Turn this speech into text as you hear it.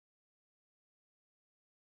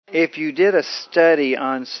If you did a study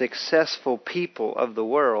on successful people of the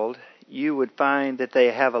world, you would find that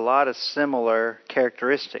they have a lot of similar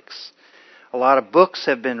characteristics. A lot of books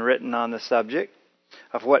have been written on the subject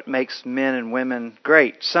of what makes men and women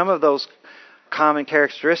great. Some of those common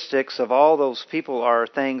characteristics of all those people are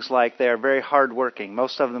things like they are very hardworking.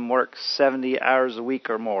 Most of them work 70 hours a week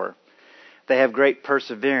or more. They have great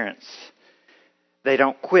perseverance. They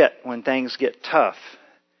don't quit when things get tough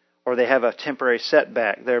or they have a temporary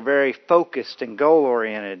setback. They're very focused and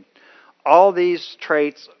goal-oriented. All these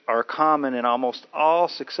traits are common in almost all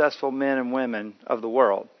successful men and women of the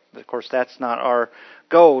world. Of course, that's not our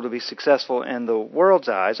goal to be successful in the world's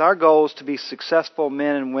eyes. Our goal is to be successful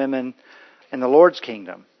men and women in the Lord's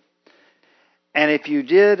kingdom. And if you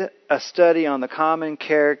did a study on the common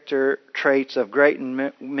character traits of great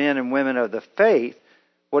men and women of the faith,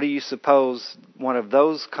 what do you suppose one of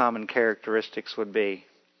those common characteristics would be?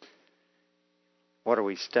 What are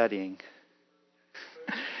we studying?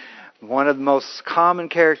 One of the most common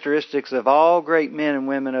characteristics of all great men and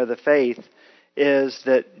women of the faith is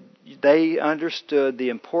that they understood the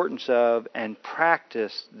importance of and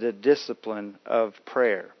practiced the discipline of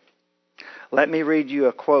prayer. Let me read you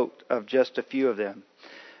a quote of just a few of them.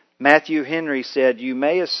 Matthew Henry said, "You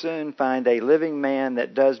may as soon find a living man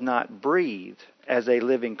that does not breathe as a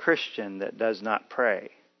living Christian that does not pray."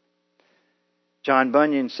 John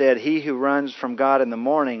Bunyan said, "He who runs from God in the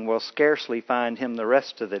morning will scarcely find Him the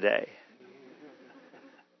rest of the day."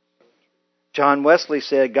 John Wesley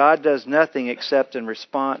said, "God does nothing except in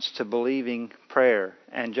response to believing prayer."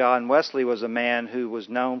 And John Wesley was a man who was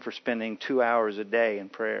known for spending 2 hours a day in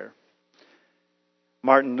prayer.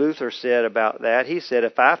 Martin Luther said about that, he said,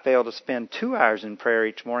 "If I fail to spend 2 hours in prayer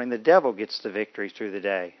each morning, the devil gets the victory through the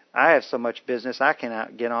day. I have so much business I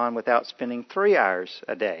cannot get on without spending 3 hours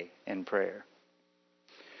a day in prayer."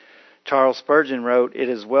 Charles Spurgeon wrote, "It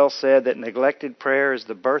is well said that neglected prayer is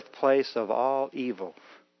the birthplace of all evil."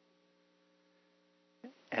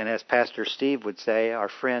 And as Pastor Steve would say, our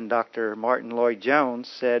friend Dr. Martin Lloyd-Jones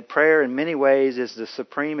said, "Prayer in many ways is the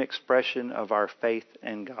supreme expression of our faith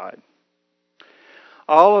in God."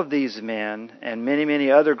 All of these men and many, many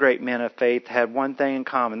other great men of faith had one thing in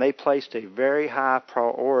common. They placed a very high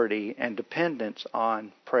priority and dependence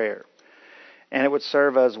on prayer. And it would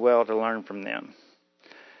serve us well to learn from them.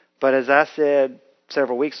 But as I said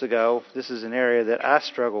several weeks ago, this is an area that I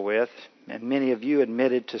struggle with, and many of you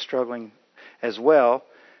admitted to struggling as well.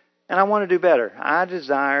 And I want to do better. I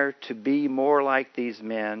desire to be more like these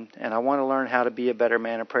men, and I want to learn how to be a better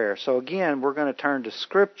man of prayer. So again, we're going to turn to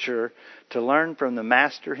Scripture to learn from the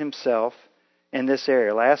Master himself in this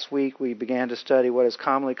area. Last week we began to study what is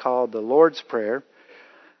commonly called the Lord's Prayer.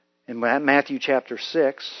 In Matthew chapter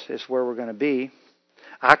 6 is where we're going to be.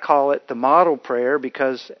 I call it the model prayer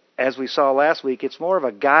because, as we saw last week, it's more of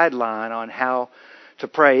a guideline on how to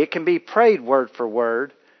pray. It can be prayed word for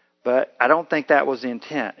word, but I don't think that was the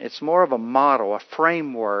intent. It's more of a model, a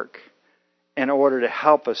framework in order to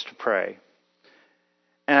help us to pray.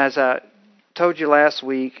 And as I told you last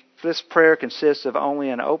week, this prayer consists of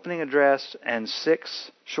only an opening address and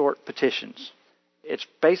 6 short petitions. It's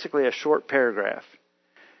basically a short paragraph.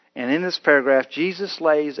 And in this paragraph, Jesus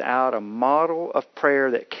lays out a model of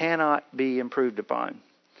prayer that cannot be improved upon.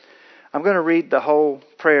 I'm going to read the whole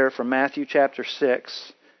prayer from Matthew chapter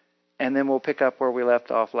 6, and then we'll pick up where we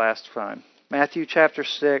left off last time. Matthew chapter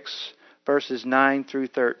 6, verses 9 through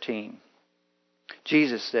 13.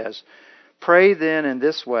 Jesus says, "Pray then in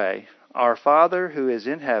this way, Our Father who is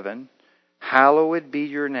in heaven, hallowed be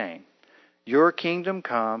your name. Your kingdom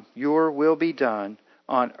come, your will be done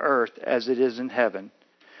on earth as it is in heaven.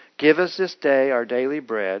 Give us this day our daily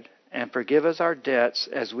bread, and forgive us our debts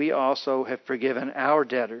as we also have forgiven our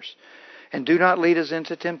debtors. And do not lead us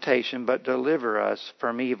into temptation, but deliver us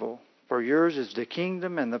from evil. For yours is the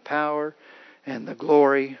kingdom and the power and the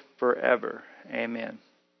glory forever. Amen."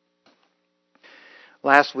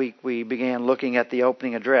 Last week we began looking at the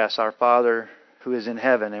opening address, Our Father who is in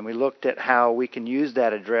heaven, and we looked at how we can use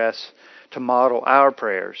that address to model our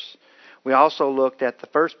prayers. We also looked at the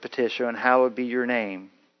first petition, Hallowed be your name.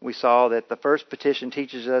 We saw that the first petition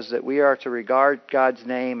teaches us that we are to regard God's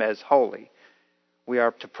name as holy. We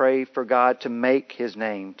are to pray for God to make His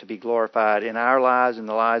name to be glorified in our lives and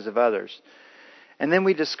the lives of others. And then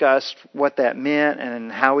we discussed what that meant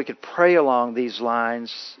and how we could pray along these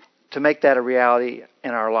lines to make that a reality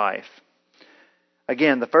in our life.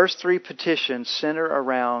 Again, the first 3 petitions center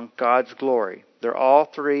around God's glory. They're all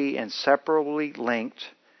 3 inseparably linked,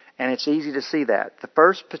 and it's easy to see that. The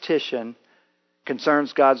first petition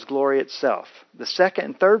concerns God's glory itself. The second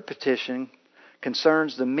and third petition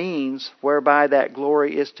concerns the means whereby that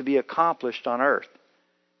glory is to be accomplished on earth.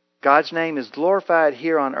 God's name is glorified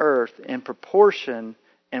here on earth in proportion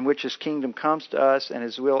in which His kingdom comes to us and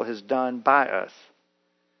His will is done by us.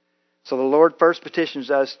 So the Lord first petitions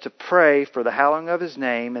us to pray for the hallowing of His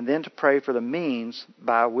name and then to pray for the means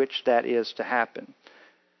by which that is to happen.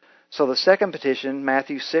 So the second petition,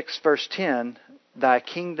 Matthew 6, verse 10, Thy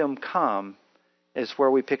kingdom come, is where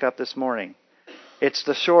we pick up this morning. It's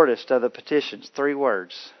the shortest of the petitions, 3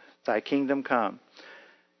 words. Thy kingdom come.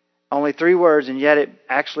 Only 3 words, and yet it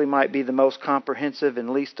actually might be the most comprehensive and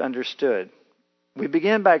least understood. We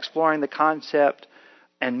begin by exploring the concept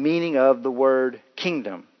and meaning of the word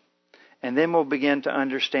kingdom. And then we'll begin to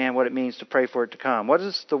understand what it means to pray for it to come. What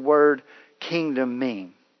does the word kingdom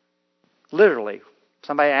mean? Literally.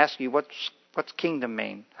 Somebody asks you, what's kingdom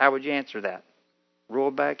mean? How would you answer that?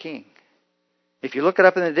 Ruled by a king. If you look it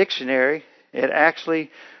up in the dictionary, it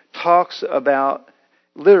actually talks about,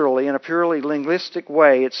 literally, in a purely linguistic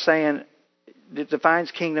way, it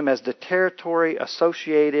defines kingdom as the territory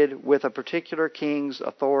associated with a particular king's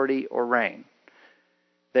authority or reign.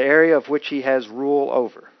 The area of which he has rule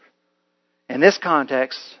over. In this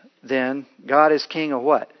context, then, God is king of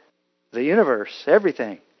what? The universe,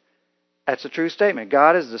 everything. That's a true statement.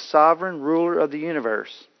 God is the sovereign ruler of the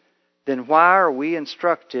universe. Then why are we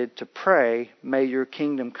instructed to pray, may your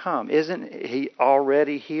kingdom come? Isn't He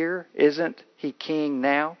already here? Isn't He king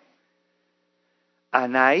now? I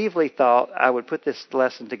naively thought I would put this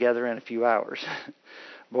lesson together in a few hours.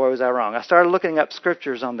 Boy, was I wrong. I started looking up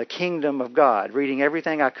scriptures on the kingdom of God, reading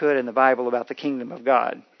everything I could in the Bible about the kingdom of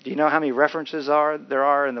God. Do you know how many references there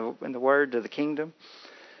are in the Word to the kingdom?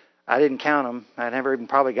 I didn't count them. I never even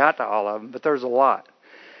probably got to all of them, but there's a lot.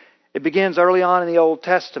 It begins early on in the Old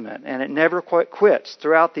Testament, and it never quits.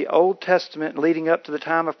 Throughout the Old Testament, leading up to the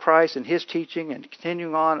time of Christ and His teaching, and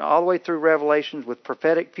continuing on all the way through Revelations with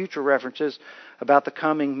prophetic future references about the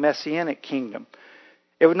coming Messianic kingdom.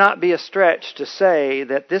 It would not be a stretch to say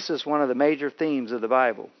that this is one of the major themes of the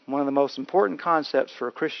Bible, one of the most important concepts for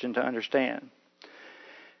a Christian to understand.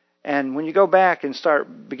 And when you go back and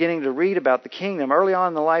start beginning to read about the kingdom, early on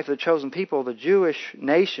in the life of the chosen people, the Jewish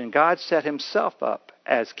nation, God set Himself up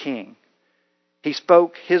as king. He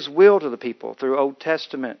spoke His will to the people through Old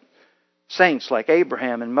Testament saints like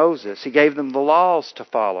Abraham and Moses. He gave them the laws to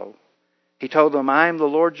follow. He told them, I am the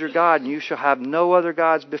Lord your God, and you shall have no other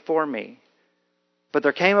gods before me. But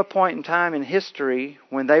there came a point in time in history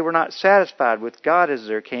when they were not satisfied with God as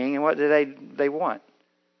their king, and what did they want?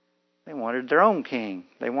 They wanted their own king.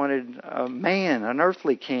 They wanted a man, an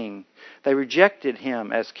earthly king. They rejected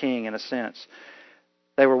Him as king in a sense.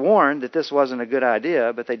 They were warned that this wasn't a good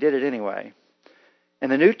idea, but they did it anyway. In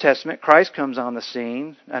the New Testament, Christ comes on the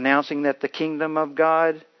scene, announcing that the kingdom of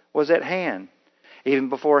God was at hand. Even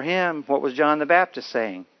before Him, what was John the Baptist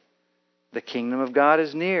saying? The kingdom of God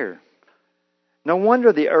is near. No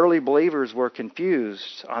wonder the early believers were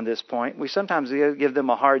confused on this point. We sometimes give them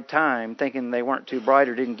a hard time thinking they weren't too bright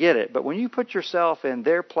or didn't get it. But when you put yourself in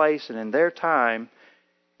their place and in their time,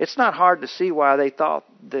 it's not hard to see why they thought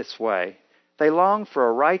this way. They longed for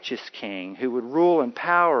a righteous king who would rule in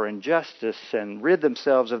power and justice and rid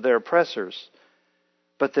themselves of their oppressors.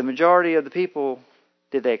 But the majority of the people,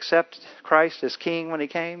 did they accept Christ as king when He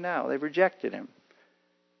came? No, they rejected Him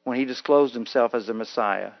when He disclosed Himself as the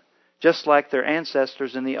Messiah. Just like their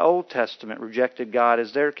ancestors in the Old Testament rejected God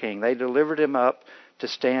as their king. They delivered Him up to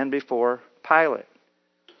stand before Pilate.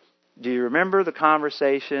 Do you remember the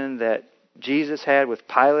conversation that Jesus had with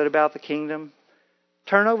Pilate about the kingdom?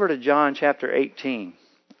 Turn over to John chapter 18.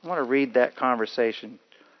 I want to read that conversation.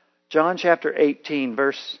 John chapter 18,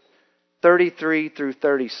 verse 33 through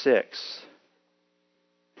 36.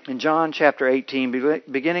 In John chapter 18,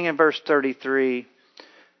 beginning in verse 33,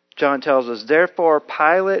 John tells us, Therefore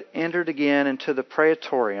Pilate entered again into the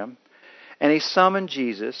praetorium, and he summoned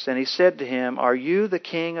Jesus, and he said to him, Are you the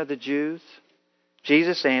king of the Jews?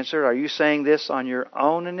 Jesus answered, Are you saying this on your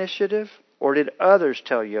own initiative, or did others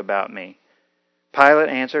tell you about me? Pilate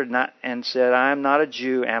answered and said, I am not a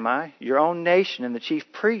Jew, am I? Your own nation and the chief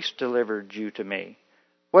priests delivered you to me.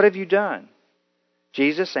 What have you done?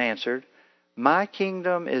 Jesus answered, My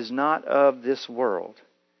kingdom is not of this world.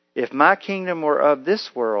 If my kingdom were of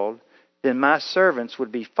this world, then my servants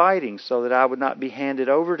would be fighting so that I would not be handed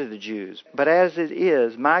over to the Jews. But as it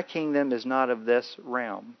is, my kingdom is not of this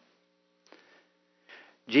realm.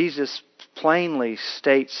 Jesus plainly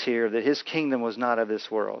states here that His kingdom was not of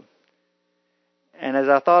this world. And as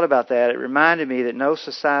I thought about that, it reminded me that no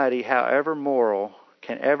society, however moral,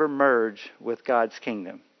 can ever merge with God's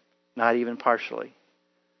kingdom. Not even partially.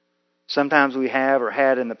 Sometimes we have or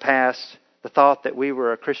had in the past the thought that we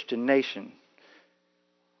were a Christian nation.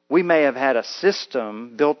 We may have had a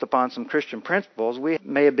system built upon some Christian principles. We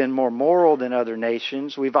may have been more moral than other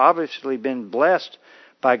nations. We've obviously been blessed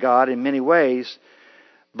by God in many ways,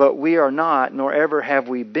 but we are not, nor ever have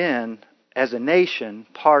we been, as a nation,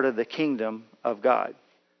 part of the kingdom of God,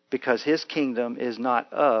 because His kingdom is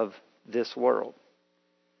not of this world.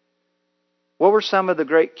 What were some of the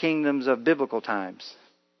great kingdoms of biblical times?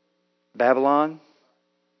 Babylon,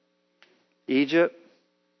 Egypt,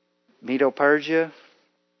 Medo-Persia,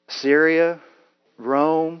 Syria,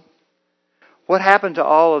 Rome. What happened to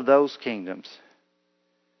all of those kingdoms?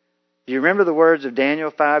 Do you remember the words of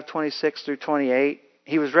Daniel 5:26 through 28?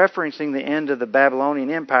 He was referencing the end of the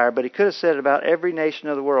Babylonian Empire, but he could have said it about every nation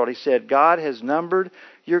of the world. He said, God has numbered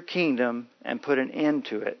your kingdom and put an end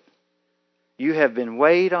to it. You have been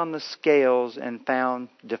weighed on the scales and found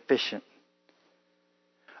deficient.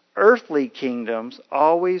 Earthly kingdoms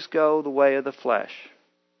always go the way of the flesh.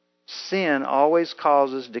 Sin always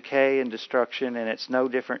causes decay and destruction, and it's no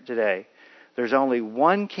different today. There's only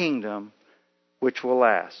one kingdom which will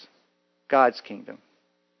last. God's kingdom.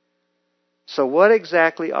 So what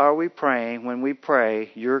exactly are we praying when we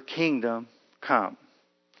pray, your kingdom come?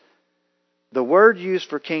 The word used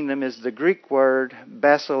for kingdom is the Greek word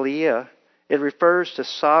basileia. It refers to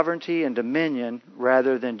sovereignty and dominion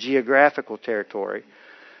rather than geographical territory.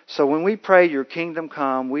 So when we pray, your kingdom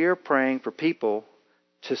come, we are praying for people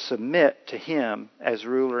to submit to Him as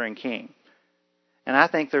ruler and king. And I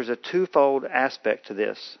think there's a twofold aspect to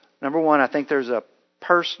this. Number one, I think there's a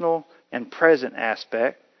personal and present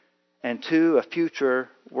aspect, and two, a future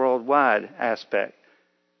worldwide aspect.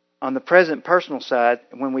 On the present personal side,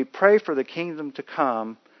 when we pray for the kingdom to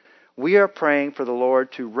come, we are praying for the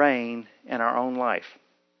Lord to reign in our own life.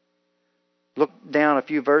 Look down a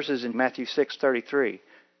few verses in Matthew 6:33.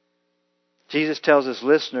 Jesus tells His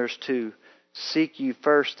listeners to seek you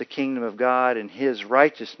first the kingdom of God and His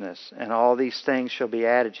righteousness, and all these things shall be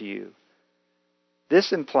added to you.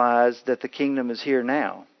 This implies that the kingdom is here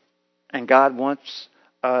now, and God wants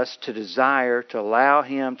us to desire to allow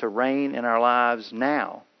Him to reign in our lives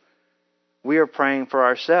now. We are praying for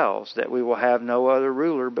ourselves that we will have no other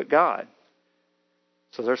ruler but God.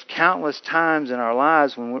 So there's countless times in our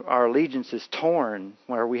lives when our allegiance is torn,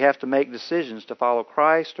 where we have to make decisions to follow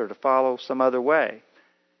Christ or to follow some other way.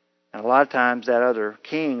 And a lot of times that other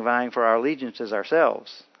king vying for our allegiance is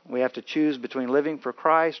ourselves. We have to choose between living for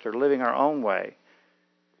Christ or living our own way.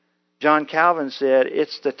 John Calvin said,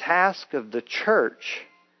 it's the task of the church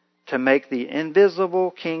to make the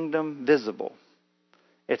invisible kingdom visible.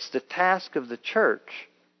 It's the task of the church,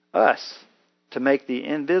 us, to make the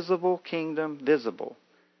invisible kingdom visible.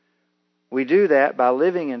 We do that by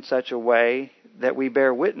living in such a way that we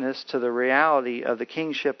bear witness to the reality of the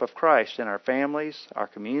kingship of Christ in our families, our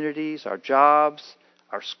communities, our jobs,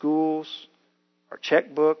 our schools, our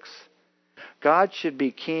checkbooks. God should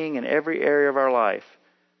be king in every area of our life.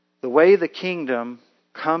 The way the kingdom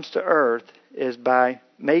comes to earth is by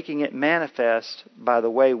making it manifest by the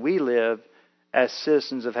way we live as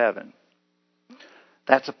citizens of heaven.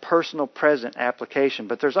 That's a personal present application.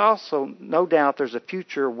 But there's also, no doubt, there's a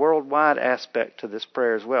future worldwide aspect to this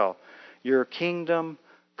prayer as well. Your kingdom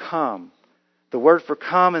come. The word for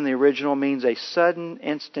come in the original means a sudden,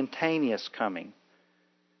 instantaneous coming.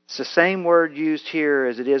 It's the same word used here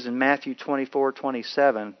as it is in Matthew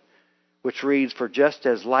 24:27, which reads, for just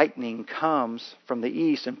as lightning comes from the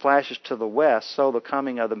east and flashes to the west, so the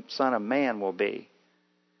coming of the Son of Man will be.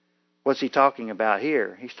 What's He talking about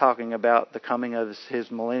here? He's talking about the coming of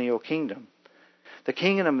His millennial kingdom. The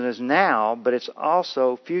kingdom is now, but it's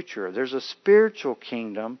also future. There's a spiritual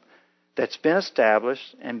kingdom that's been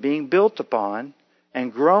established and being built upon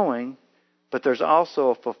and growing, but there's also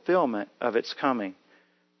a fulfillment of its coming.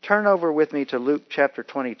 Turn over with me to Luke chapter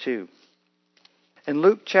 22. In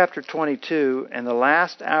Luke chapter 22, in the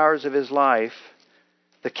last hours of His life,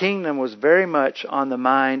 the kingdom was very much on the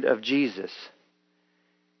mind of Jesus.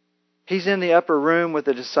 He's in the upper room with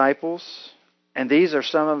the disciples, and these are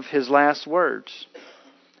some of His last words.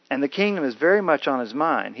 And the kingdom is very much on His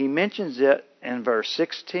mind. He mentions it in verse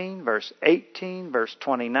 16, verse 18, verse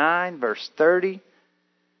 29, verse 30.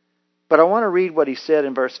 But I want to read what He said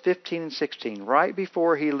in verse 15 and 16, right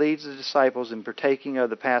before He leads the disciples in partaking of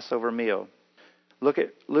the Passover meal. Look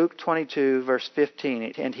at Luke 22, verse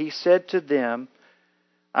 15. And He said to them,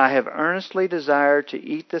 I have earnestly desired to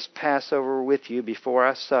eat this Passover with you before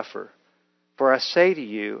I suffer. For I say to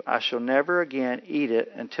you, I shall never again eat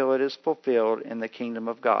it until it is fulfilled in the kingdom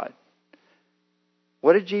of God.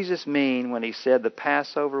 What did Jesus mean when He said the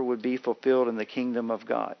Passover would be fulfilled in the kingdom of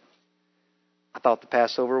God? I thought the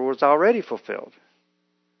Passover was already fulfilled.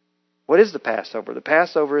 What is the Passover? The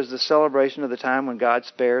Passover is the celebration of the time when God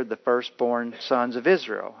spared the firstborn sons of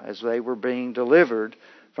Israel as they were being delivered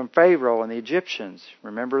from Pharaoh and the Egyptians.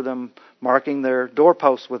 Remember them marking their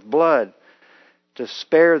doorposts with blood to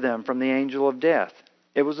spare them from the angel of death.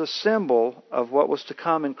 It was a symbol of what was to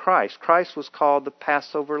come in Christ. Christ was called the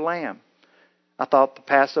Passover Lamb. I thought the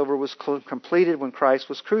Passover was completed when Christ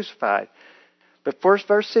was crucified. But first,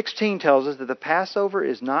 verse 16 tells us that the Passover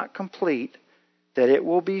is not complete, that it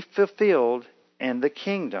will be fulfilled in the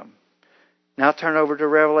kingdom. Now turn over to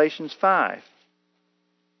Revelation 5.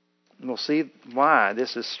 And we'll see why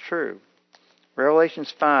this is true. Revelation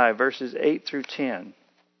 5, verses 8 through 10.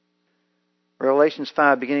 Revelation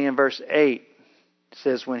 5, beginning in verse 8,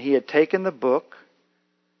 says, When he had taken the book,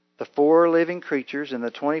 the 4 living creatures and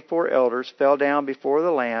the 24 elders fell down before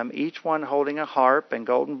the Lamb, each one holding a harp and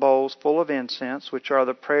golden bowls full of incense, which are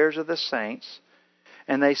the prayers of the saints.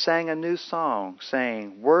 And they sang a new song,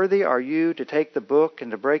 saying, Worthy are you to take the book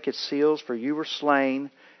and to break its seals, for you were slain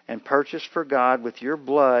and purchased for God with your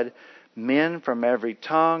blood men from every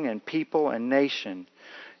tongue and people and nation.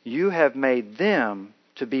 You have made them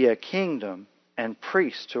to be a kingdom and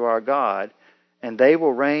priests to our God, and they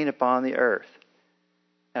will reign upon the earth.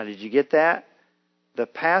 Now, did you get that? The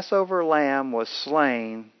Passover lamb was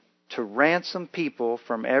slain to ransom people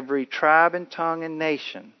from every tribe and tongue and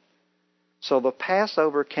nation. So the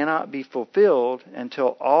Passover cannot be fulfilled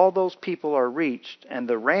until all those people are reached and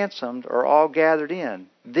the ransomed are all gathered in.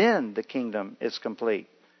 Then the kingdom is complete.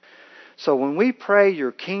 So when we pray,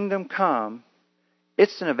 Your kingdom come,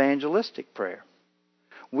 it's an evangelistic prayer.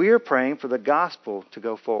 We are praying for the gospel to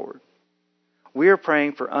go forward. We are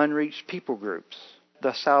praying for unreached people groups,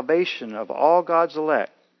 the salvation of all God's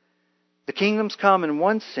elect. The kingdom's come in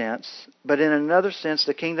one sense, but in another sense,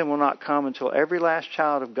 the kingdom will not come until every last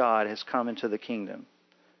child of God has come into the kingdom.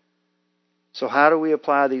 So how do we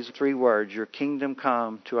apply these 3 words, Your kingdom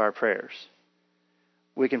come, to our prayers?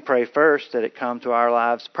 We can pray first that it come to our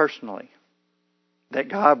lives personally, that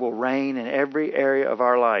God will reign in every area of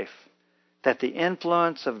our life, that the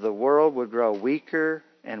influence of the world would grow weaker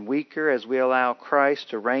and weaker as we allow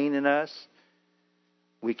Christ to reign in us.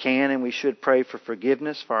 We can and we should pray for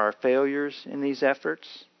forgiveness for our failures in these efforts.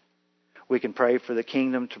 We can pray for the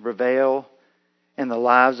kingdom to prevail in the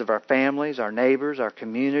lives of our families, our neighbors, our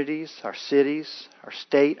communities, our cities, our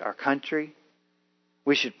state, our country.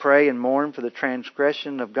 We should pray and mourn for the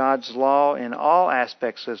transgression of God's law in all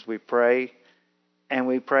aspects as we pray. And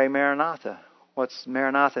we pray Maranatha. What's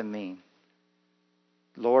Maranatha mean?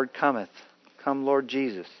 Lord cometh. Come, Lord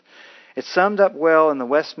Jesus. It's summed up well in the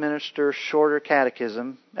Westminster Shorter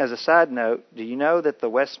Catechism. As a side note, do you know that the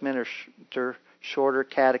Westminster Shorter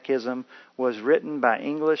Catechism was written by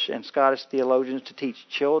English and Scottish theologians to teach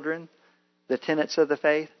children the tenets of the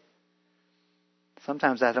faith?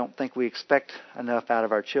 Sometimes I don't think we expect enough out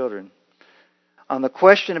of our children. On the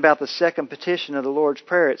question about the second petition of the Lord's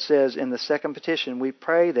Prayer, it says in the second petition, we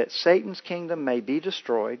pray that Satan's kingdom may be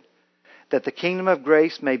destroyed, that the kingdom of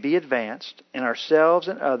grace may be advanced, and ourselves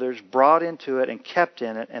and others brought into it and kept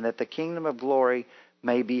in it, and that the kingdom of glory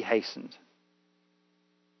may be hastened.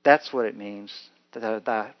 That's what it means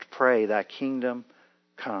to pray, Thy kingdom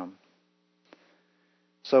come.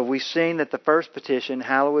 So we've seen that the first petition,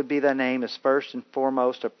 hallowed be Thy name, is first and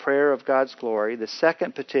foremost a prayer of God's glory. The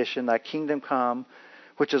second petition, Thy kingdom come,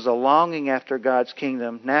 which is a longing after God's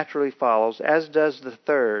kingdom, naturally follows, as does the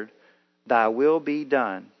third, Thy will be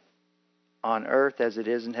done on earth as it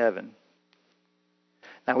is in heaven.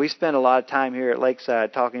 Now, we spend a lot of time here at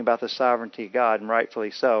Lakeside talking about the sovereignty of God, and rightfully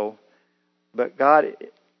so. But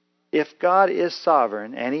if God is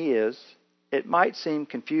sovereign, and He is, it might seem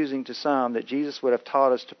confusing to some that Jesus would have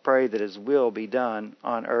taught us to pray that His will be done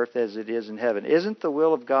on earth as it is in heaven. Isn't the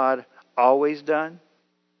will of God always done?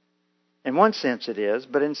 In one sense it is,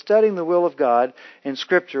 but in studying the will of God in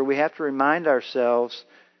Scripture, we have to remind ourselves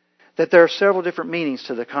that there are several different meanings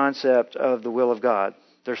to the concept of the will of God.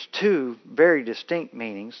 There's 2 very distinct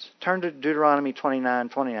meanings. Turn to Deuteronomy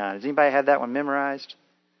 29:29. Has anybody had that one memorized?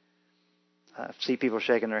 I see people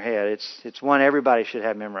shaking their head. It's one everybody should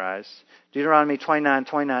have memorized. Deuteronomy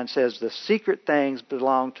 29:29 says, The secret things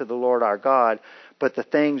belong to the Lord our God, but the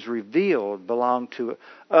things revealed belong to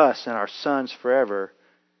us and our sons forever,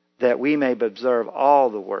 that we may observe all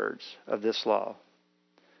the words of this law.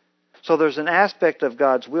 So there's an aspect of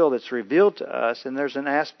God's will that's revealed to us, and there's an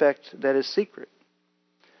aspect that is secret.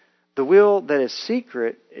 The will that is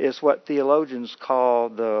secret is what theologians call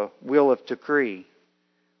the will of decree,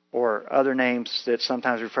 or other names that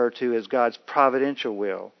sometimes refer to as God's providential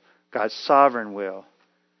will, God's sovereign will,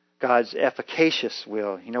 God's efficacious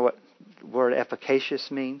will. You know what the word efficacious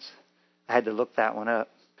means? I had to look that one up.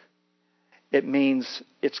 it means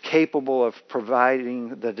it's capable of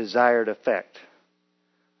providing the desired effect.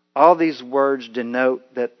 All these words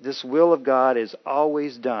denote that this will of God is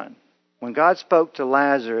always done. When God spoke to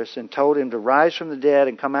Lazarus and told him to rise from the dead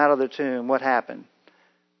and come out of the tomb, what happened?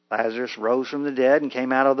 Lazarus rose from the dead and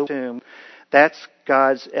came out of the tomb. That's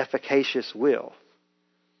God's efficacious will.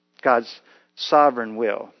 God's sovereign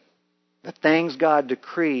will. The things God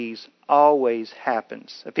decrees always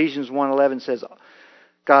happens. Ephesians 1:11 says,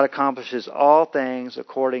 God accomplishes all things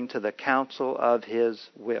according to the counsel of His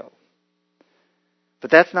will.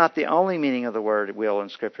 But that's not the only meaning of the word will in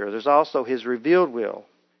Scripture. There's also His revealed will.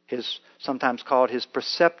 His sometimes called His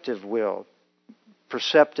preceptive will.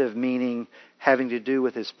 Preceptive meaning having to do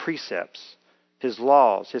with His precepts, His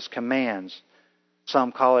laws, His commands.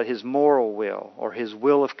 Some call it His moral will or His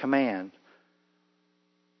will of command.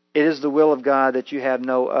 It is the will of God that you have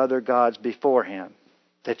no other gods before Him,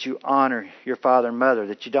 that you honor your father and mother,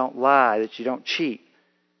 that you don't lie, that you don't cheat.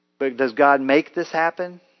 But does God make this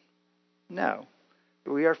happen? No.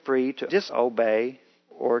 We are free to disobey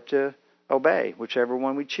or to obey, whichever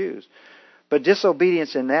one we choose. But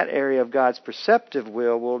disobedience in that area of God's preceptive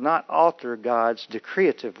will not alter God's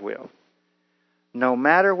decreative will. No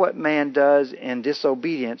matter what man does in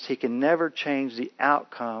disobedience, he can never change the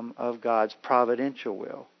outcome of God's providential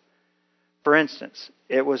will. For instance,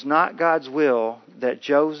 it was not God's will that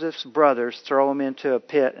Joseph's brothers throw him into a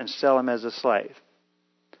pit and sell him as a slave.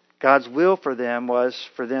 God's will for them was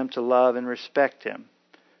for them to love and respect him.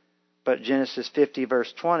 But Genesis 50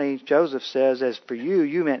 verse 20, Joseph says, as for you,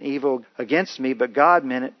 you meant evil against me, but God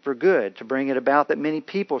meant it for good, to bring it about that many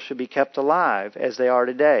people should be kept alive as they are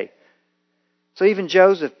today. So even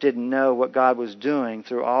Joseph didn't know what God was doing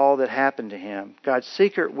through all that happened to him. God's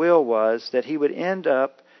secret will was that he would end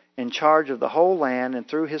up in charge of the whole land, and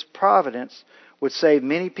through His providence would save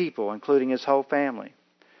many people, including his whole family.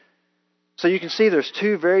 So you can see there's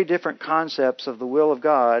two very different concepts of the will of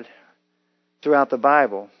God throughout the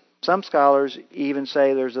Bible. Some scholars even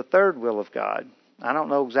say there's a third will of God. I don't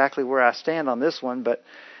know exactly where I stand on this one, but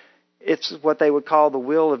it's what they would call the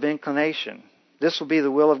will of inclination. This will be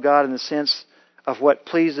the will of God in the sense of what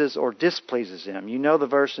pleases or displeases Him. You know the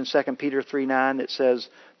verse in 2 Peter 3:9 that says,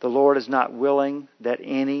 the Lord is not willing that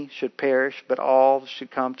any should perish, but all should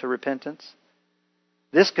come to repentance.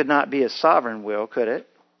 This could not be a sovereign will, could it?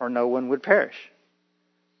 Or no one would perish.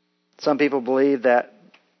 Some people believe that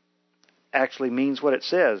actually means what it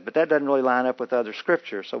says, but that doesn't really line up with other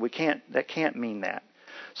Scripture, so that can't mean that.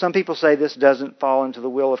 Some people say this doesn't fall into the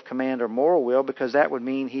will of command or moral will because that would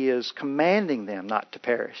mean He is commanding them not to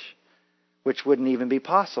perish, which wouldn't even be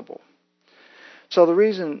possible. So the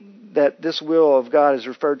reason that this will of God is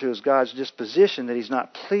referred to as God's disposition, that He's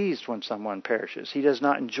not pleased when someone perishes. He does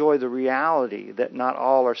not enjoy the reality that not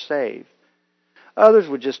all are saved. Others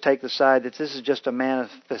would just take the side that this is just a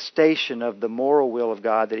manifestation of the moral will of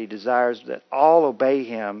God, that He desires that all obey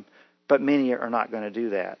Him, but many are not going to do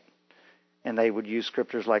that. And they would use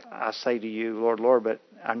scriptures like, I say to you, Lord, Lord, but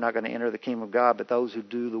I'm not going to enter the kingdom of God, but those who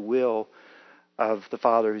do the will of the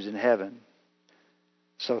Father who's in heaven.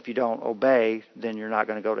 So if you don't obey, then you're not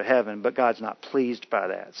going to go to heaven, but God's not pleased by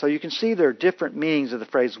that. So you can see there are different meanings of the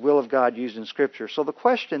phrase will of God used in Scripture. So the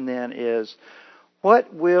question then is,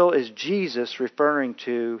 what will is Jesus referring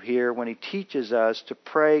to here when He teaches us to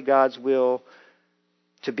pray God's will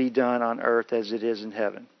to be done on earth as it is in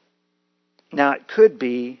heaven? Now it could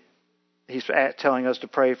be He's telling us to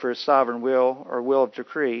pray for His sovereign will or will of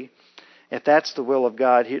decree. If that's the will of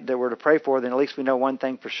God that we're to pray for, then at least we know one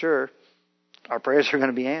thing for sure. Our prayers are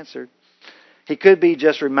going to be answered. He could be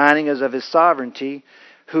just reminding us of His sovereignty,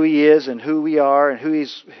 who He is and who we are, and who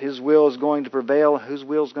His will is going to prevail, and whose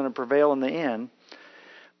will is going to prevail in the end.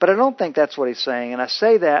 But I don't think that's what He's saying. And I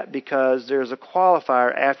say that because there's a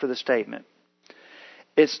qualifier after the statement.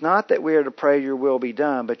 It's not that we are to pray your will be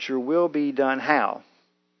done, but your will be done how?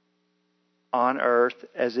 On earth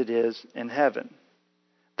as it is in heaven.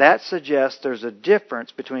 That suggests there's a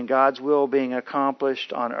difference between God's will being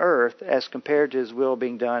accomplished on earth as compared to His will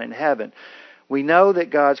being done in heaven. We know that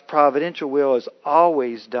God's providential will is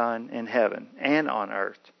always done in heaven and on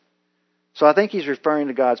earth. So I think He's referring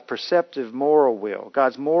to God's perceptive moral will.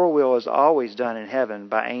 God's moral will is always done in heaven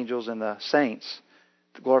by angels and the saints,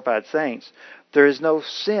 the glorified saints. There is no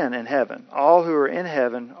sin in heaven. All who are in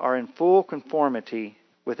heaven are in full conformity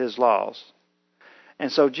with His laws.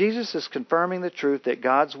 And so Jesus is confirming the truth that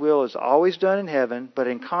God's will is always done in heaven, but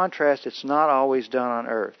in contrast, it's not always done on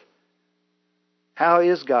earth. How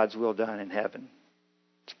is God's will done in heaven?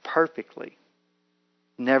 It's perfectly.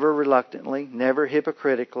 Never reluctantly, never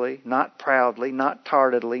hypocritically, not proudly, not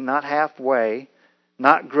tardily, not halfway,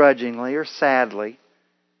 not grudgingly or sadly.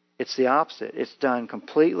 It's the opposite. It's done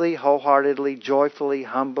completely, wholeheartedly, joyfully,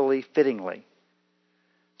 humbly, fittingly.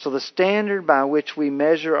 So the standard by which we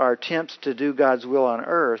measure our attempts to do God's will on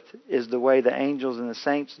earth is the way the angels and the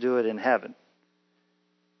saints do it in heaven.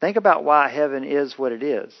 Think about why heaven is what it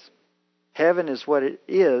is. Heaven is what it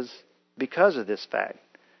is because of this fact.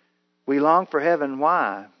 We long for heaven.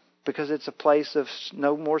 Why? Because it's a place of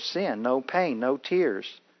no more sin, no pain, no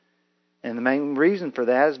tears. And the main reason for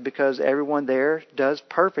that is because everyone there does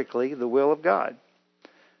perfectly the will of God.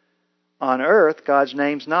 On earth, God's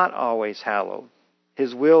name's not always hallowed.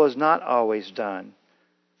 His will is not always done.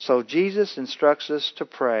 So Jesus instructs us to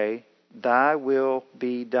pray, "Thy will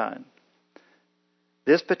be done."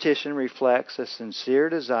 This petition reflects a sincere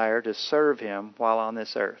desire to serve Him while on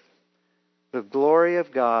this earth. The glory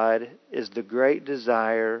of God is the great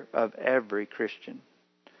desire of every Christian.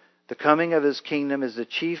 The coming of His kingdom is the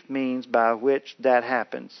chief means by which that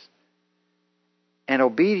happens. And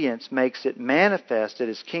obedience makes it manifest that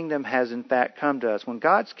His kingdom has in fact come to us. When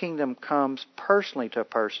God's kingdom comes personally to a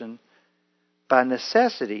person, by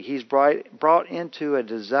necessity, He's brought into a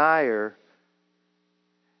desire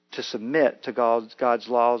to submit to God's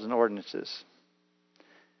laws and ordinances.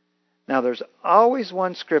 Now, there's always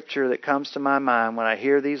one scripture that comes to my mind when I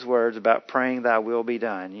hear these words about praying, "Thy will be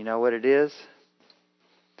done." You know what it is?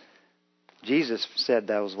 Jesus said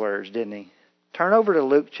those words, didn't He? Turn over to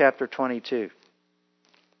Luke chapter 22.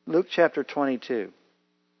 Luke chapter 22.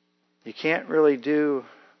 You can't really do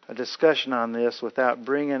a discussion on this without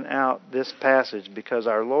bringing out this passage because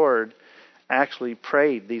our Lord actually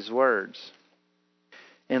prayed these words.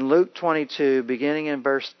 In Luke 22, beginning in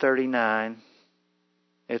verse 39,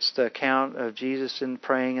 it's the account of Jesus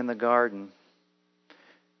praying in the garden.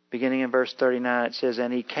 Beginning in verse 39, it says,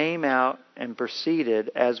 "And He came out and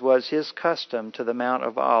proceeded, as was His custom, to the Mount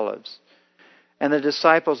of Olives. And the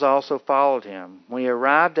disciples also followed Him. When He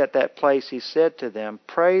arrived at that place, He said to them,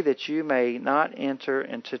 'Pray that you may not enter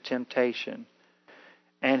into temptation.'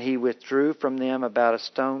 And He withdrew from them about a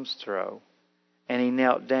stone's throw. And He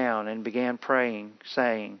knelt down and began praying,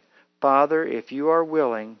 saying, 'Father, if you are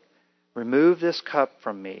willing, remove this cup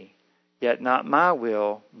from me. Yet not my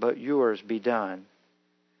will, but yours be done.'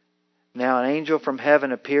 Now an angel from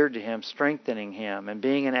heaven appeared to him, strengthening him. And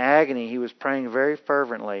being in agony, he was praying very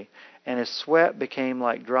fervently, and his sweat became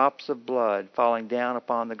like drops of blood falling down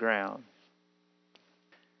upon the ground."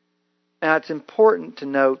 Now it's important to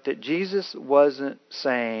note that Jesus wasn't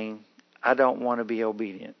saying, "I don't want to be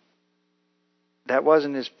obedient." That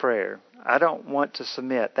wasn't His prayer. "I don't want to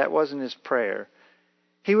submit." That wasn't His prayer.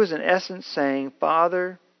 He was in essence saying,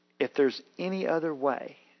 "Father, if there's any other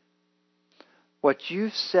way, what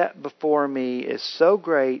you've set before me is so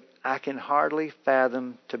great I can hardly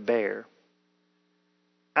fathom to bear."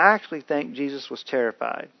 I actually think Jesus was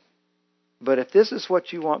terrified. "But if this is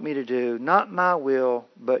what you want me to do, not my will,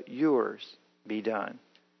 but yours be done."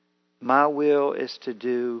 My will is to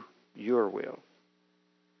do your will.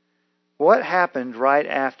 What happened right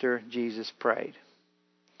after Jesus prayed?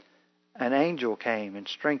 An angel came and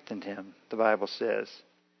strengthened him, the Bible says.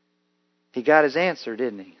 He got his answer,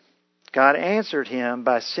 didn't he? God answered him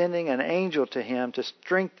by sending an angel to him to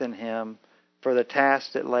strengthen him for the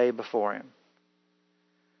task that lay before him.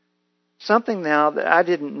 Something now that I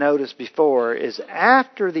didn't notice before is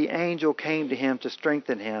after the angel came to him to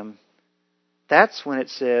strengthen him, that's when it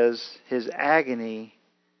says his agony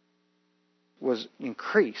was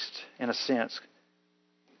increased in a sense.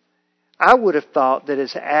 I would have thought that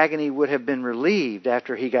his agony would have been relieved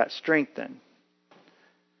after he got strengthened.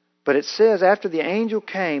 But it says after the angel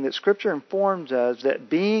came that Scripture informs us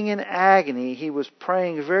that being in agony, he was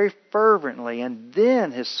praying very fervently, and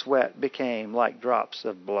then his sweat became like drops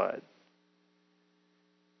of blood.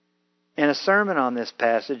 In a sermon on this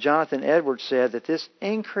passage, Jonathan Edwards said that this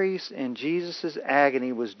increase in Jesus'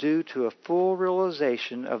 agony was due to a full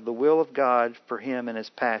realization of the will of God for him in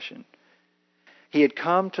His passion. He had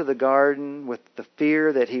come to the garden with the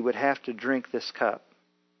fear that he would have to drink this cup.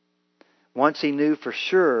 Once he knew for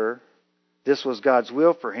sure this was God's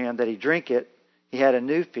will for him, that he drink it, he had a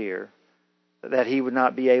new fear that he would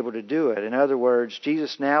not be able to do it. In other words,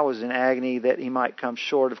 Jesus now was in agony that he might come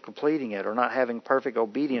short of completing it or not having perfect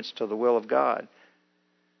obedience to the will of God.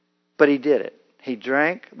 But he did it. He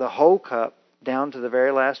drank the whole cup down to the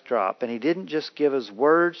very last drop. And he didn't just give us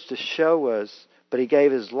words to show us, but he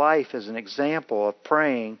gave his life as an example of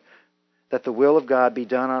praying that the will of God be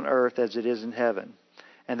done on earth as it is in heaven.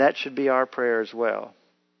 And that should be our prayer as well.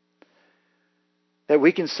 That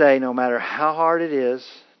we can say no matter how hard it is,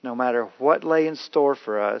 no matter what lay in store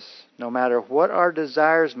for us, no matter what our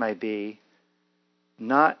desires may be,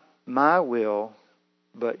 not my will,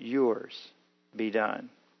 but yours be done.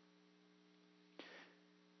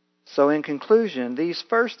 So in conclusion, these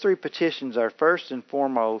first three petitions are first and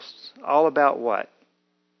foremost all about what?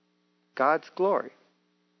 God's glory.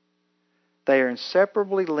 They are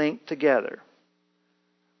inseparably linked together.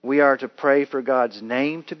 We are to pray for God's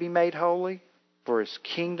name to be made holy, for His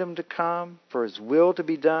kingdom to come, for His will to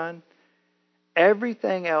be done.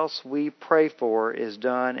 Everything else we pray for is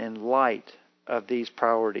done in light of these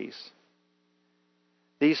priorities.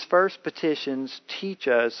 These first petitions teach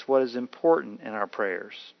us what is important in our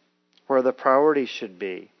prayers, where the priorities should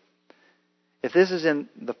be. If this is in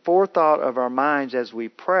the forethought of our minds as we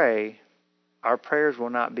pray, our prayers will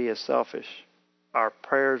not be as selfish. Our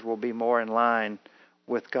prayers will be more in line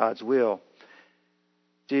with God's will.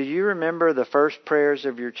 Do you remember the first prayers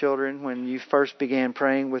of your children when you first began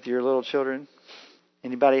praying with your little children?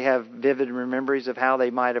 Anybody have vivid memories of how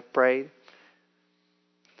they might have prayed?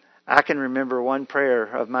 I can remember one prayer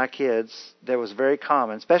of my kids that was very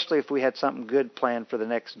common, especially if we had something good planned for the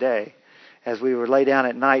next day. As we would lay down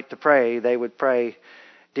at night to pray, they would pray,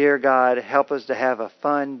 "Dear God, help us to have a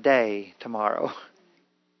fun day tomorrow."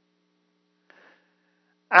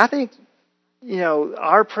 I think,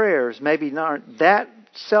 our prayers maybe aren't that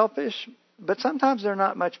selfish, but sometimes they're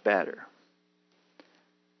not much better.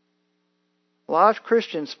 A lot of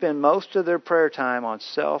Christians spend most of their prayer time on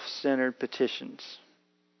self-centered petitions.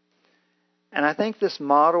 And I think this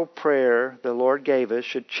model prayer the Lord gave us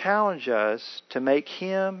should challenge us to make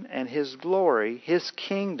Him and His glory, His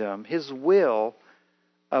kingdom, His will,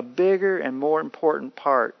 a bigger and more important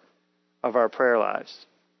part of our prayer lives.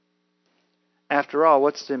 After all,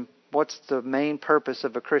 what's the main purpose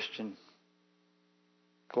of a Christian?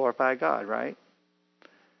 Glorify God, right?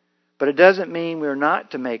 But it doesn't mean we're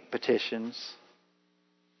not to make petitions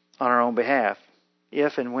on our own behalf.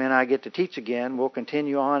 If and when I get to teach again, we'll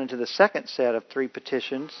continue on into the second set of three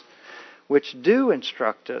petitions, which do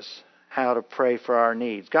instruct us how to pray for our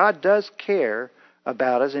needs. God does care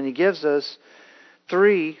about us, and He gives us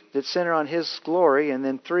three that center on His glory, and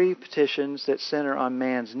then three petitions that center on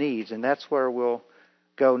man's needs. And that's where we'll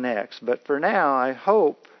go next. But for now, I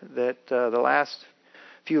hope that the last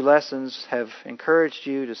few lessons have encouraged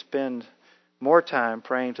you to spend more time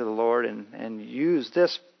praying to the Lord and use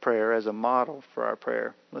this prayer as a model for our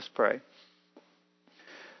prayer. Let's pray.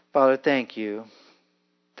 Father, thank you.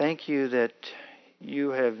 Thank you that you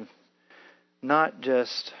have not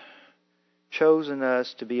just chosen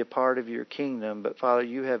us to be a part of your kingdom, but Father,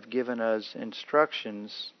 you have given us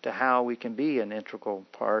instructions to how we can be an integral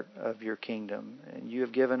part of your kingdom. And you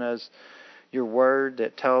have given us your word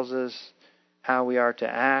that tells us how we are to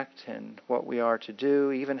act and what we are to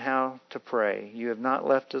do, even how to pray. You have not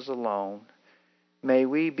left us alone. May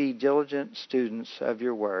we be diligent students of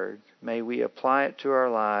your word. May we apply it to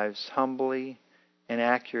our lives humbly and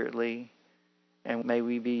accurately. And may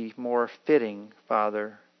we be more fitting,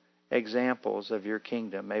 Father, examples of your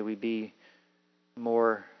kingdom. May we be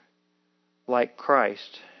more like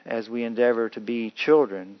Christ as we endeavor to be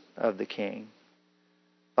children of the King.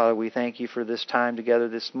 Father, we thank you for this time together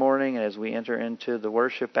this morning. And as we enter into the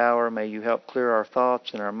worship hour, may you help clear our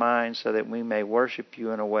thoughts and our minds so that we may worship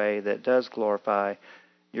you in a way that does glorify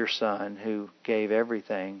your Son who gave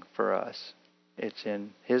everything for us. It's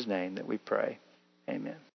in His name that we pray.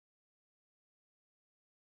 Amen.